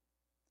courtyard.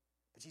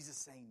 But Jesus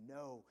is saying,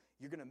 no,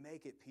 you're going to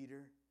make it,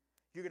 Peter.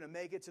 You're going to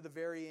make it to the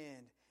very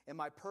end. And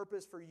my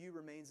purpose for you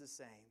remains the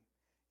same.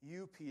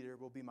 You, Peter,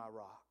 will be my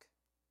rock.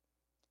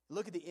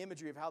 Look at the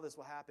imagery of how this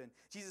will happen.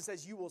 Jesus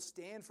says, you will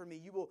stand for me.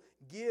 You will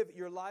give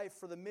your life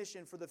for the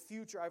mission, for the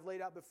future I've laid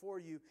out before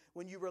you,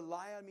 when you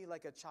rely on me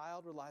like a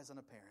child relies on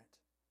a parent.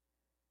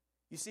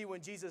 You see,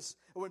 when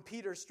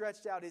Peter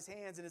stretched out his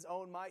hands in his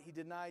own might, he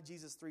denied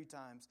Jesus 3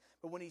 times.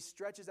 But when he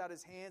stretches out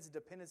his hands in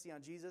dependency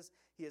on Jesus,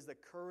 he has the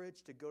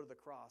courage to go to the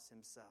cross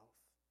himself.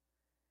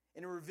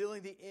 And in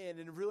revealing the end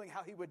and revealing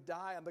how he would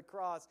die on the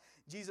cross,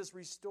 Jesus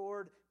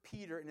restored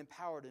Peter and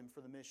empowered him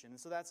for the mission. And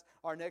so that's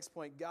our next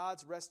point.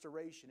 God's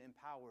restoration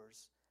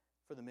empowers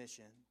for the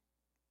mission.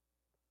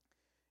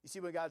 You see,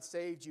 when God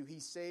saved you,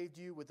 He saved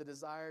you with the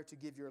desire to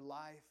give your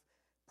life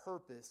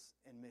purpose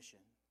and mission.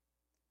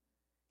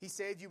 He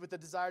saved you with the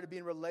desire to be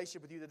in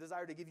relationship with you, the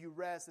desire to give you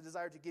rest, the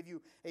desire to give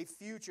you a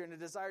future, and a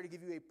desire to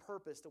give you a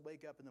purpose to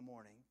wake up in the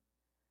morning.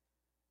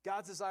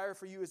 God's desire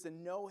for you is to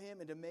know Him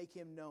and to make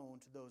Him known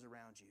to those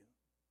around you.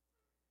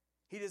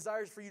 He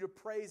desires for you to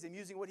praise Him,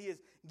 using what He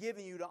has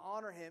given you to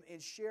honor Him and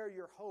share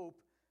your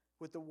hope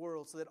with the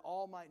world so that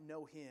all might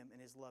know Him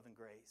and His love and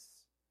grace.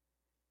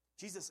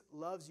 Jesus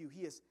loves you.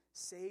 He has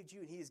saved you,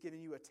 and He has given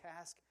you a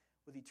task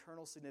with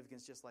eternal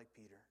significance, just like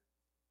Peter.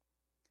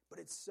 But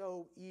it's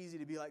so easy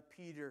to be like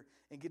Peter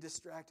and get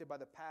distracted by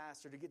the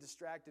past, or to get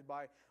distracted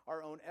by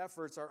our own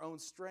efforts, our own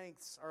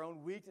strengths, our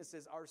own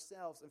weaknesses,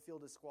 ourselves, and feel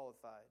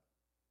disqualified.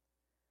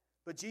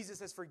 But Jesus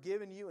has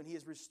forgiven you and He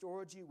has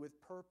restored you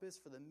with purpose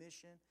for the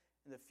mission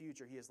and the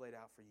future He has laid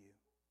out for you.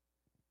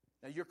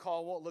 Now, your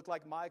call won't look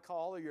like my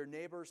call or your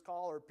neighbor's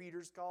call or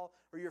Peter's call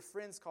or your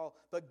friend's call,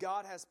 but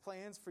God has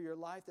plans for your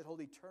life that hold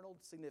eternal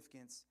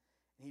significance,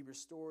 and He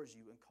restores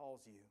you and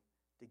calls you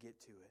to get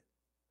to it.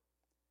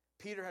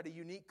 Peter had a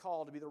unique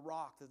call to be the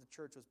rock that the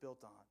church was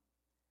built on.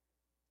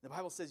 The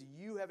Bible says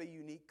you have a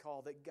unique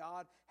call that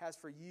God has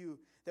for you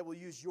that will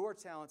use your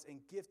talents and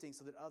gifting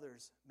so that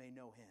others may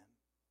know Him.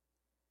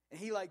 And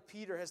He, like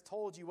Peter, has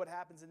told you what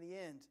happens in the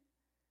end.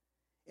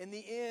 In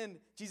the end,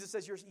 Jesus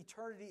says your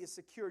eternity is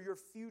secure. Your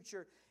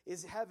future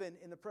is heaven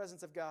in the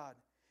presence of God.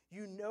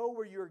 You know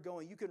where you're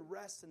going. You can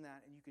rest in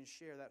that and you can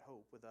share that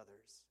hope with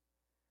others.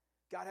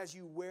 God has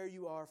you where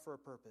you are for a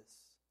purpose.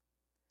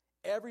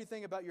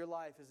 Everything about your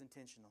life is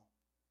intentional.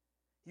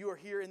 You are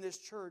here in this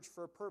church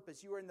for a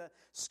purpose. You are in the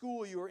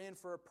school you are in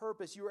for a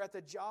purpose. You are at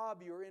the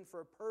job you are in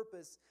for a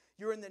purpose.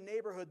 You're in the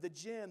neighborhood, the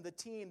gym, the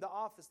team, the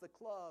office, the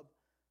club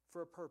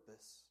for a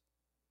purpose.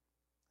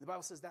 The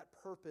Bible says that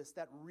purpose,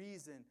 that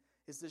reason,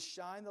 is to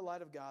shine the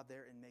light of God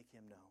there and make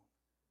Him known.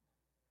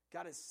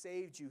 God has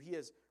saved you. He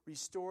has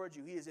restored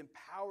you. He has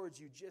empowered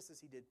you just as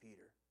He did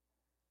Peter.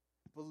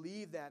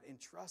 Believe that and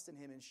trust in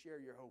Him and share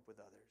your hope with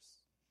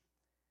others.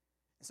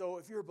 So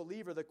if you're a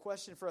believer, the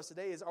question for us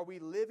today is, are we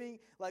living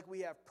like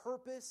we have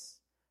purpose,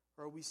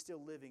 or are we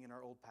still living in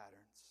our old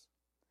patterns?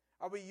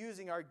 Are we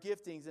using our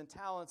giftings and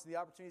talents and the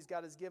opportunities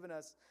God has given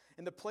us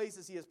in the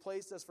places He has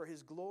placed us for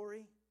His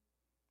glory?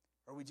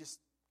 Or are we just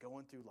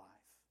going through life?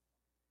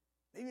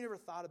 Maybe you never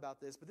thought about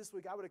this, but this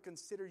week I would have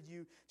considered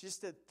you just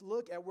to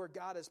look at where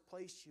God has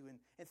placed you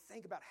and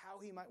think about how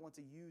He might want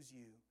to use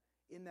you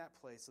in that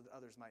place so that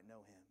others might know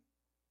Him.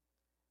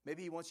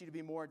 Maybe He wants you to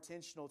be more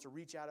intentional to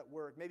reach out at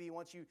work. Maybe He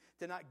wants you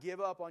to not give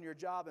up on your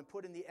job and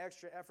put in the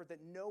extra effort that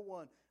no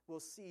one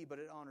will see, but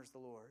it honors the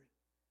Lord.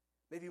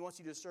 Maybe He wants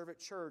you to serve at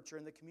church or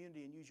in the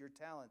community and use your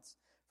talents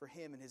for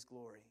Him and His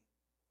glory.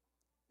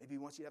 Maybe He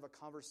wants you to have a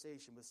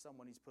conversation with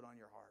someone He's put on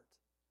your heart.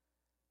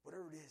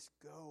 Whatever it is,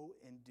 go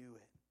and do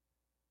it.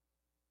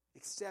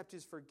 Accept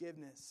his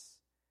forgiveness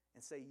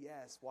and say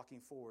yes,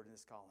 walking forward in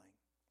his calling.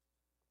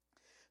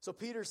 So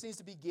Peter seems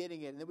to be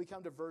getting it. And then we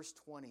come to verse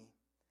 20. And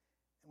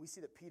we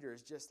see that Peter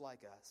is just like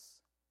us.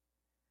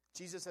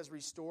 Jesus has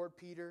restored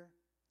Peter.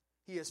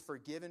 He has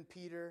forgiven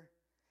Peter.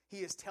 He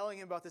is telling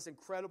him about this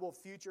incredible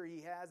future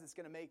he has that's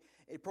going to make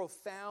a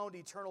profound,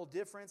 eternal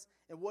difference.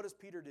 And what does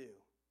Peter do?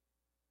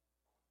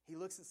 He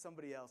looks at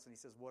somebody else and he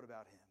says, what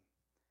about him?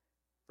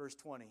 Verse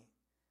 20.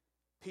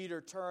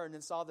 Peter turned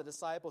and saw the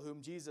disciple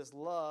whom Jesus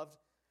loved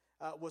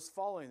was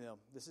following them.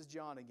 This is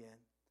John again.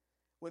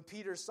 When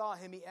Peter saw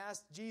him, he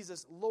asked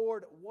Jesus,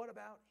 Lord, what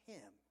about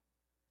him?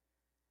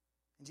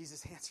 And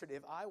Jesus answered,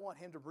 if I want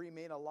him to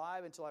remain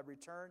alive until I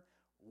return,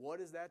 what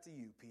is that to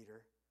you,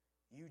 Peter?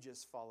 You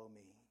just follow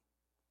me.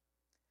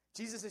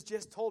 Jesus has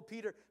just told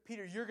Peter,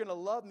 Peter, you're going to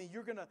love me.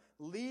 You're going to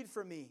lead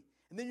for me.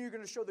 And then you're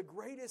going to show the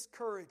greatest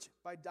courage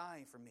by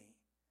dying for me.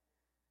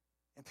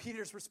 And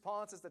Peter's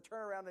response is to turn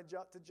around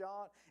to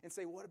John and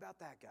say, what about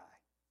that guy?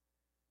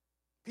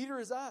 Peter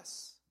is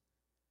us.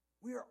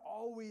 We are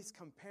always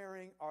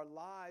comparing our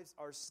lives,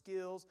 our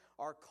skills,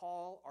 our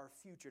call, our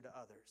future to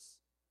others.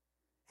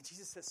 And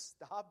Jesus says,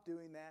 stop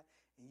doing that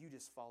and you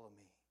just follow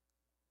me.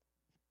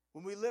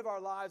 When we live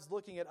our lives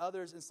looking at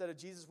others instead of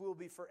Jesus, we will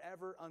be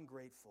forever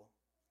ungrateful.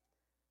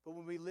 But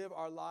when we live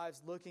our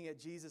lives looking at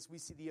Jesus, we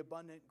see the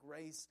abundant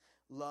grace,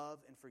 love,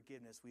 and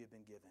forgiveness we have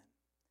been given.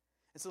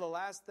 And so the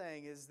last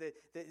thing is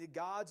that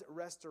God's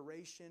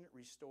restoration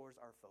restores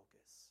our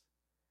focus.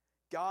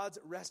 God's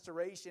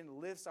restoration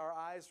lifts our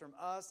eyes from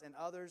us and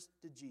others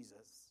to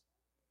Jesus.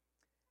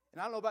 And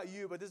I don't know about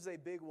you, but this is a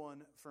big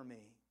one for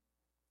me.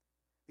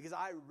 Because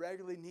I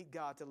regularly need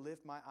God to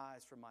lift my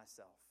eyes from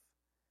myself,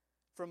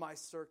 from my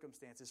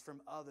circumstances,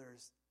 from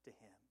others to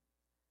Him.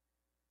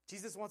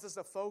 Jesus wants us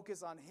to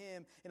focus on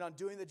Him and on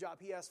doing the job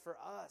He has for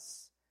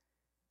us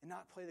and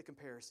not play the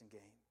comparison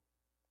game.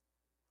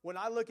 When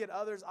I look at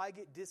others, I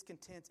get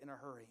discontent in a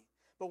hurry.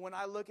 But when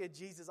I look at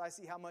Jesus, I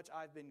see how much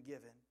I've been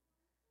given.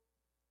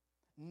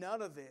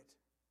 None of it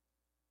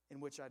in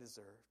which I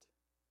deserved.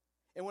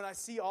 And when I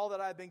see all that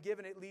I've been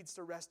given, it leads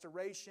to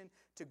restoration,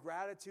 to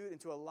gratitude, and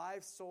to a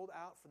life sold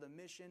out for the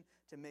mission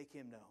to make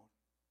Him known.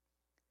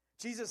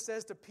 Jesus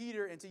says to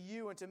Peter and to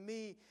you and to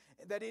me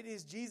that it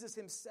is Jesus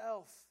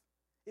Himself.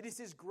 It is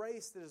His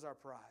grace that is our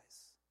prize.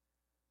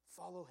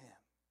 Follow Him.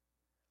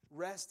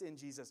 Rest in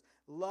Jesus.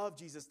 Love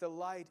Jesus.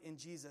 Delight in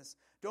Jesus.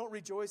 Don't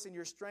rejoice in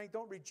your strength.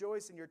 Don't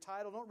rejoice in your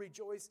title. Don't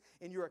rejoice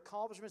in your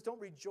accomplishments.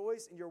 Don't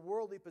rejoice in your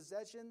worldly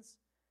possessions.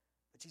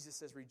 But Jesus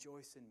says,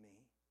 rejoice in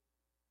me.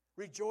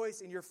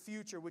 Rejoice in your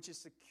future, which is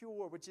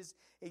secure, which is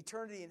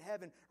eternity in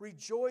heaven.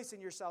 Rejoice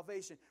in your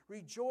salvation.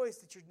 Rejoice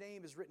that your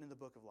name is written in the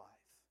book of life.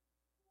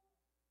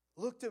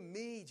 Look to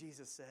me,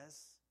 Jesus says,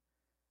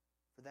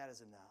 for that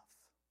is enough.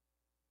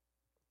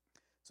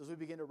 So as we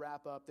begin to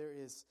wrap up,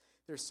 there's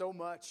so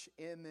much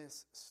in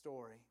this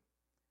story.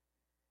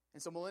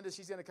 And so Melinda,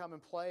 she's going to come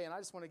and play, and I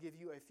just want to give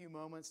you a few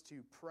moments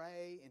to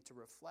pray and to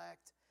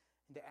reflect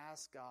and to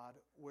ask God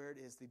where it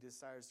is that He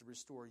desires to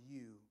restore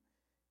you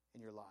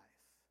in your life.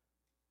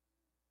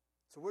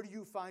 So where do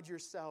you find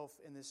yourself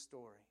in this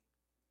story?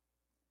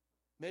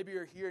 Maybe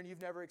you're here and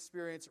you've never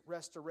experienced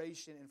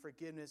restoration and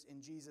forgiveness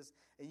in Jesus,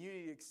 and you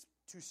need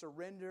to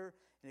surrender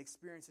and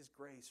experience His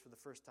grace for the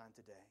first time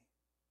today.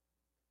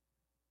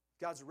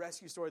 God's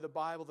rescue story, the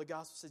Bible, the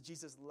gospel says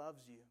Jesus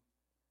loves you.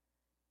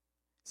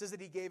 It says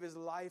that He gave His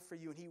life for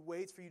you and He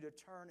waits for you to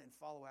turn and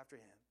follow after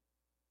Him.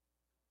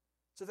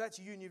 So if that's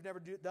you and you've never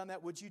done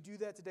that, would you do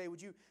that today?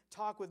 Would you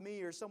talk with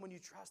me or someone you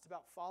trust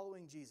about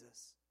following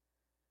Jesus?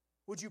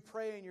 Would you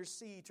pray in your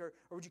seat or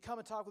would you come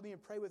and talk with me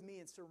and pray with me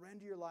and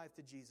surrender your life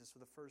to Jesus for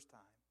the first time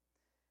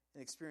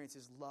and experience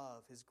His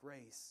love, His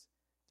grace,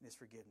 and His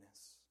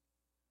forgiveness?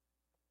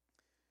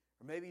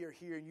 Or maybe you're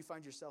here and you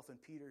find yourself in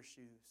Peter's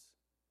shoes.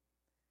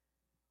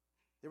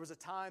 There was a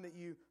time that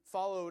you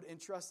followed and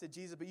trusted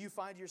Jesus, but you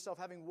find yourself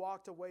having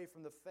walked away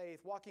from the faith,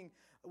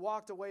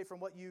 walked away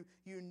from what you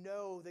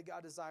know that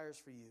God desires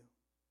for you.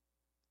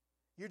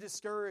 You're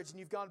discouraged and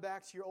you've gone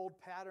back to your old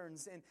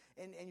patterns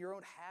and your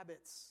own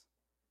habits.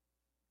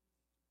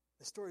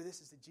 The story of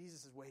this is that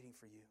Jesus is waiting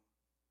for you.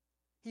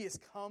 He has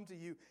come to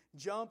you.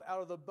 Jump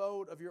out of the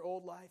boat of your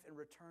old life and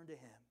return to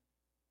Him.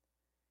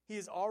 He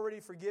has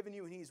already forgiven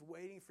you and He is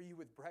waiting for you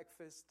with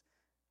breakfast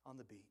on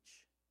the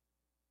beach.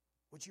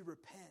 Would you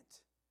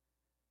repent?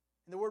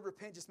 And the word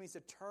repent just means to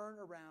turn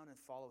around and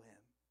follow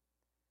Him.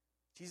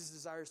 Jesus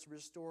desires to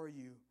restore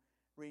you,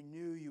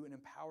 renew you, and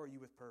empower you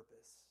with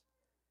purpose.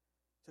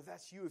 So if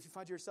that's you, if you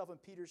find yourself in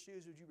Peter's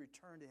shoes, would you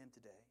return to Him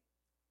today?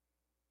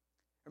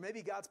 Or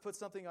maybe God's put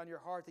something on your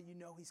heart that you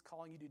know He's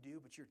calling you to do,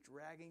 but you're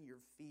dragging your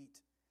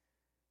feet.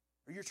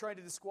 Or you're trying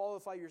to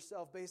disqualify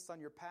yourself based on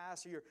your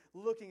past, or you're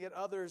looking at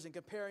others and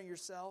comparing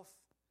yourself.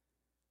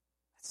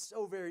 It's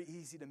so very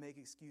easy to make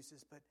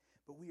excuses, but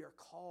we are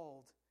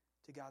called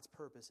to God's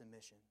purpose and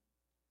mission.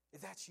 If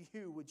that's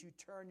you, would you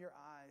turn your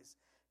eyes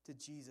to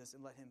Jesus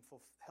and let Him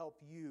help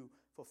you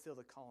fulfill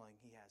the calling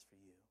He has for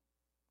you?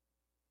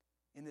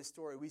 In this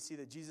story, we see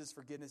that Jesus'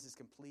 forgiveness is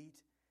complete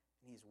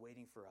and He's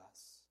waiting for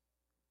us.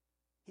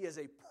 He has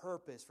a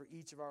purpose for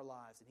each of our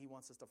lives, and He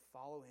wants us to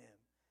follow Him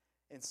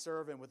and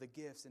serve Him with the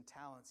gifts and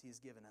talents He has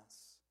given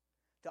us,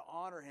 to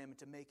honor Him and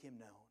to make Him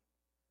known.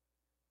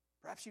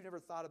 Perhaps you've never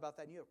thought about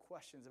that and you have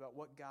questions about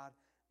what God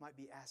might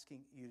be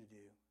asking you to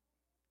do.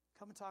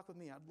 Come and talk with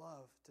me. I'd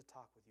love to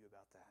talk with you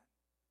about that.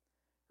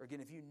 Or again,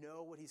 if you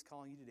know what He's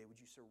calling you today, would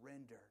you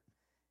surrender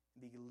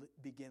and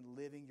begin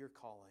living your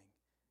calling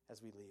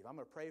as we leave? I'm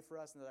going to pray for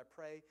us, and as I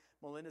pray,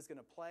 Melinda's going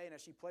to play, and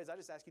as she plays, I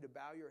just ask you to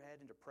bow your head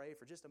and to pray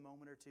for just a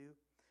moment or two,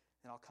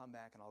 and I'll come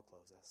back and I'll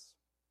close us.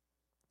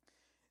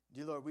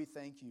 Dear Lord, we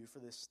thank you for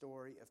this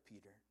story of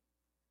Peter.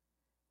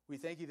 We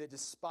thank you that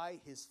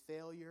despite his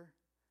failure,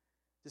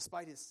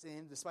 despite his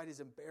sin, despite his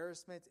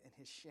embarrassment and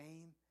his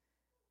shame,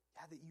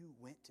 God, that you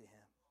went to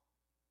him,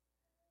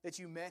 that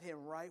you met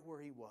him right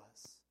where he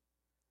was,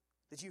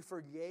 that you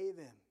forgave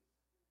him,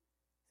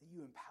 that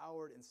you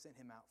empowered and sent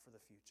him out for the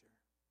future.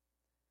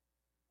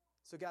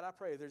 So God, I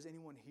pray if there's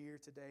anyone here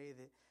today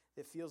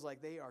that feels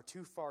like they are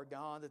too far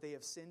gone, that they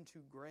have sinned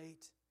too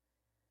great,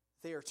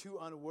 they are too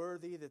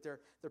unworthy, that their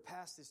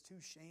past is too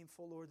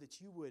shameful, Lord,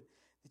 that you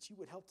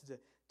would help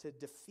to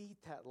defeat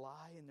that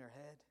lie in their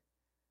head.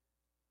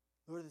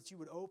 Lord, that you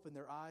would open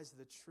their eyes to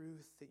the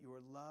truth that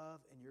your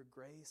love and your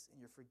grace and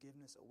your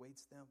forgiveness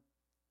awaits them.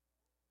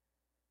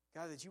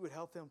 God, that you would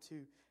help them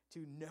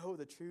to know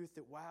the truth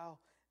that while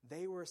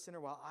they were a sinner,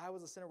 while I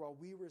was a sinner, while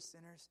we were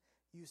sinners,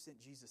 you sent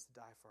Jesus to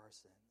die for our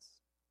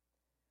sins.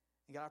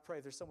 And God, I pray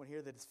if there's someone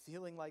here that is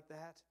feeling like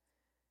that,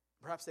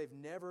 perhaps they've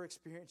never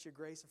experienced your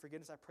grace and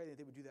forgiveness, I pray that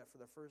they would do that for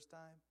the first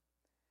time.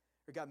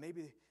 Or God,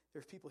 maybe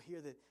there's people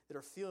here that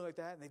are feeling like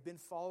that,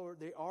 and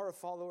they are a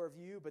follower of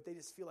you, but they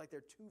just feel like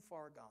they're too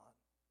far gone.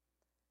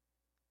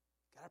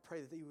 God, I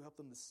pray that you would help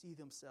them to see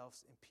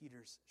themselves in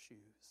Peter's shoes.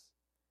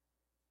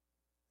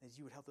 That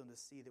you would help them to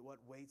see that what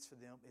waits for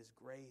them is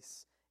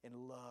grace and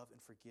love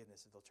and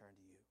forgiveness if they'll turn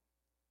to you.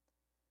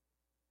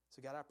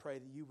 So God, I pray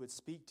that you would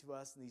speak to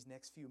us in these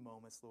next few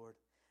moments, Lord,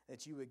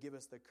 that you would give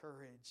us the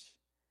courage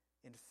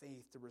and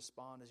faith to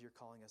respond as you're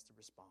calling us to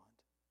respond.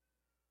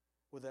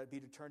 Whether it be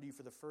to turn to you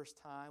for the first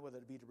time, whether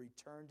it be to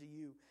return to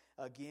you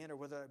again, or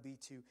whether it be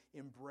to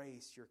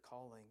embrace your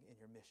calling and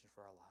your mission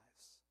for our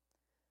lives.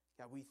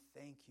 God, we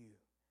thank you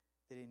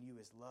that in you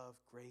is love,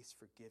 grace,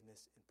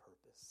 forgiveness, and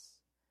purpose.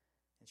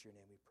 In your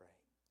name we pray.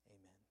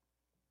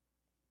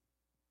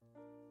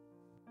 Amen.